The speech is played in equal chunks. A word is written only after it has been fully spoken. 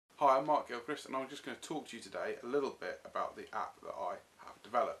Hi, I'm Mark Gilchrist and I'm just going to talk to you today a little bit about the app that I have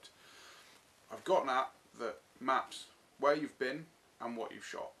developed. I've got an app that maps where you've been and what you've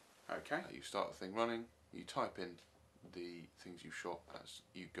shot. Okay? You start the thing running, you type in the things you've shot as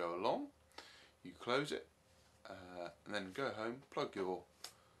you go along, you close it, and then go home, plug your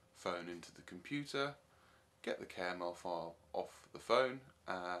phone into the computer, get the KML file off the phone,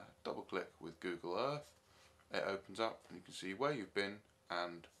 double click with Google Earth, it opens up and you can see where you've been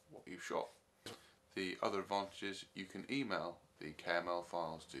and what you've shot. The other advantage is you can email the KML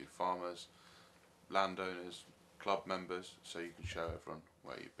files to farmers, landowners, club members, so you can show everyone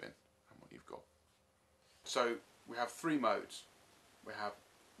where you've been and what you've got. So we have three modes. We have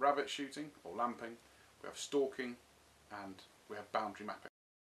rabbit shooting or lamping, we have stalking, and we have boundary mapping.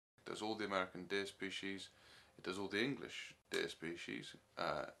 It does all the American deer species, it does all the English deer species,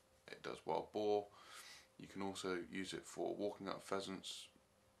 it does wild boar. You can also use it for walking up pheasants,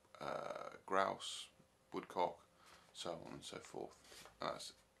 grouse, woodcock, so on and so forth.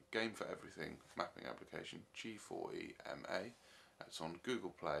 That's Game for Everything mapping application, G4EMA. That's on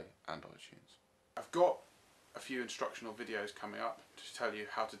Google Play and iTunes. I've got a few instructional videos coming up to tell you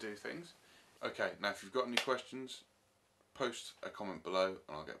how to do things. Okay, now if you've got any questions, post a comment below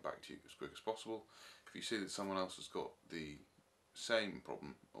and I'll get back to you as quick as possible. If you see that someone else has got the same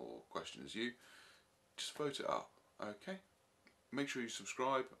problem or question as you, just vote it up, okay? Make sure you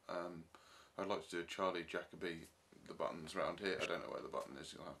subscribe. I'd like to do a Charlie Jacoby. The button's around here. I don't know where the button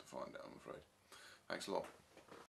is, you'll have to find it, I'm afraid. Thanks a lot.